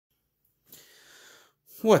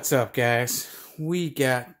What's up, guys? We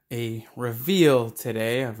got a reveal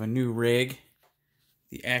today of a new rig,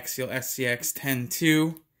 the Axial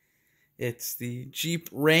Scx10.2. It's the Jeep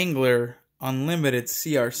Wrangler Unlimited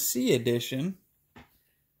CRC edition.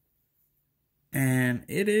 And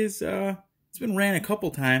it is, it's been ran a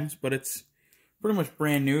couple times, but it's pretty much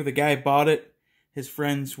brand new. The guy bought it. His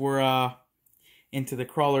friends were into the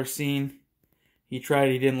crawler scene. He tried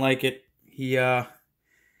it, he didn't like it.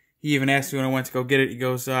 He even asked me when I went to go get it. He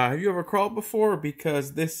goes, have you ever crawled before?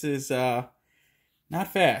 Because this is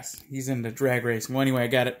not fast. He's into drag racing. Well, anyway, I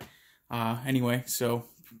got it. Anyway, so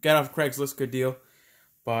got off Craigslist, good deal.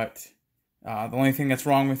 But the only thing that's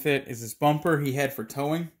wrong with it is this bumper he had for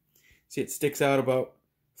towing. See, it sticks out about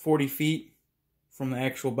 40 feet from the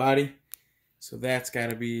actual body. So that's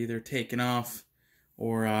got to be either taken off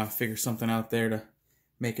or figure something out there to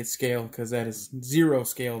make it scale, because that is zero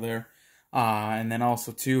scale there. And then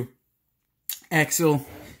also too, Axial,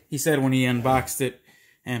 he said when he unboxed it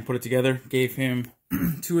and put it together, gave him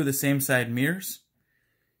two of the same side mirrors.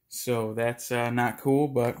 So that's not cool,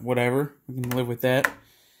 but whatever. We can live with that.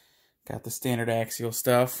 Got the standard Axial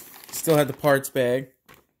stuff. Still had the parts bag,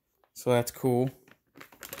 so that's cool.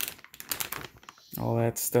 All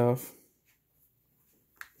that stuff.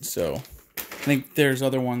 So I think there's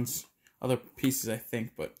other ones, other pieces I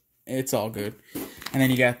think, but it's all good. And then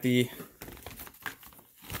you got the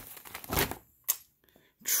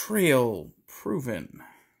Trail Proven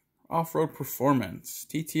Off-Road Performance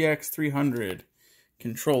TTX 300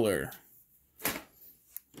 controller.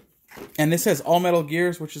 And this has all metal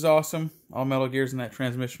gears, which is awesome. All metal gears in that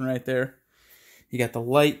transmission right there. You got the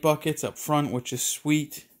light buckets up front, which is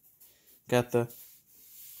sweet. Got the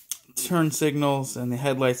turn signals and the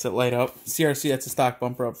headlights that light up. CRC, that's a stock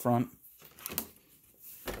bumper up front.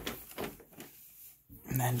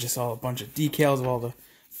 And then just a bunch of decals of all the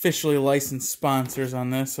officially licensed sponsors on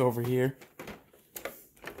this over here.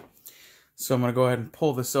 So I'm going to go ahead and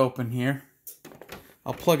pull this open here.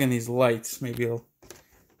 I'll plug in these lights, maybe a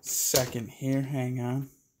second here, hang on.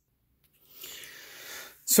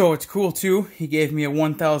 So it's cool too, he gave me a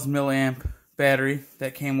 1000 milliamp battery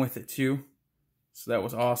that came with it too. So that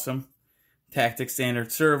was awesome. Tactic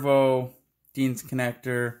standard servo, Dean's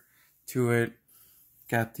connector to it.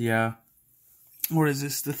 Got the what is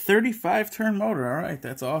this? The 35 turn motor. Alright,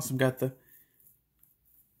 that's awesome. Got the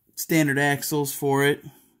standard axles for it.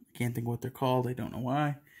 I can't think what they're called. I don't know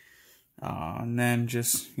why. And then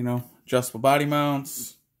just, you know, adjustable body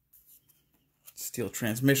mounts. Steel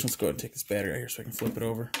transmission. Let's go ahead and take this battery out here so I can flip it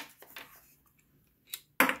over.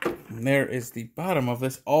 And there is the bottom of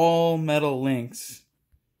this. All metal links.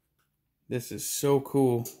 This is so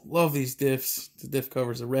cool. Love these diffs. The diff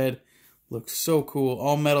covers are red. Looks so cool.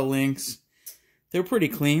 All metal links. They're pretty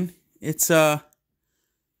clean. It's, yeah,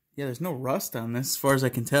 there's no rust on this as far as I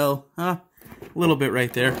can tell. A little bit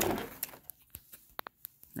right there.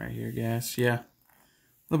 Right here, guys. Yeah. A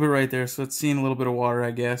little bit right there. So it's seeing a little bit of water,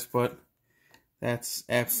 I guess. But that's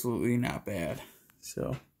absolutely not bad.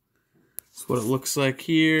 So that's what it looks like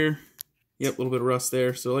here. Yep, a little bit of rust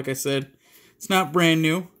there. So like I said, it's not brand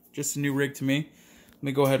new. Just a new rig to me. Let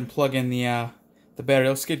me go ahead and plug in the battery.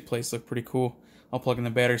 Those skid plates look pretty cool. I'll plug in the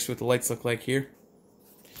battery, see what the lights look like here.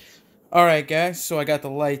 Alright guys, so I got the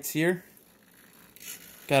lights here.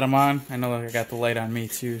 Got them on. I know I got the light on me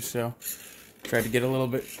too, so tried to get a little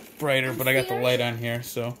bit brighter, but I got the light on here,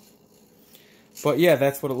 so. But yeah,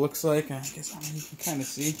 that's what it looks like. I guess you can kind of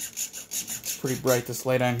see. It's pretty bright, this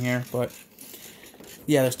light on here, but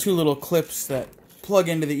yeah, there's two little clips that plug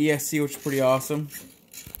into the ESC, which is pretty awesome.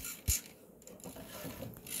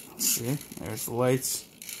 Let's see, there's the lights.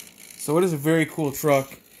 So it is a very cool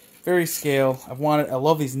truck, very scale. I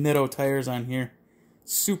love these Nitto tires on here.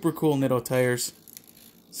 Super cool Nitto tires.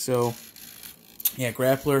 So, yeah,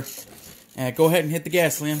 grappler. Go ahead and hit the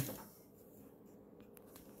gas, Liam.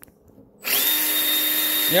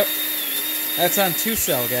 Yep, that's on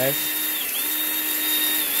 2-cell, guys.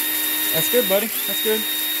 That's good, buddy. That's good.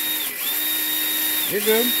 You're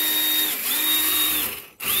good.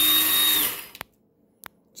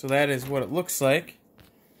 So that is what it looks like.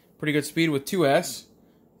 Pretty good speed with 2S.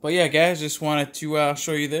 But yeah, guys, just wanted to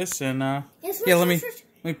show you this, and yeah, let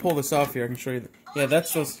me pull this off here. I can show you. Yeah,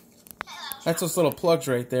 that's those little plugs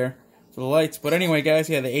right there for the lights. But anyway, guys,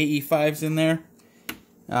 yeah, the AE5's in there.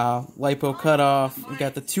 LiPo cutoff. We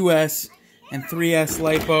got the 2S and 3S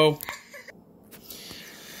LiPo.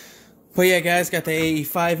 But yeah, guys, got the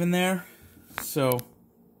AE5 in there. So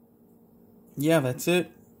yeah, that's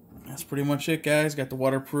it. That's pretty much it, guys. Got the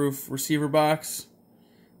waterproof receiver box.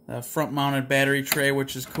 Front-mounted battery tray,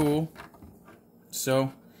 which is cool.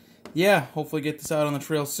 So, yeah, hopefully get this out on the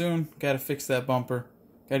trail soon. Got to fix that bumper.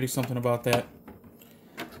 Gotta do something about that.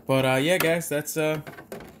 But yeah, guys, that's the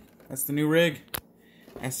new rig,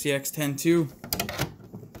 SCX10.2.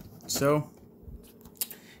 So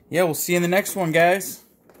yeah, we'll see you in the next one, guys.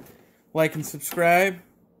 Like and subscribe.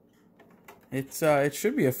 It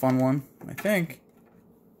should be a fun one, I think.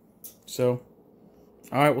 So,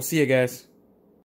 all right, we'll see you guys.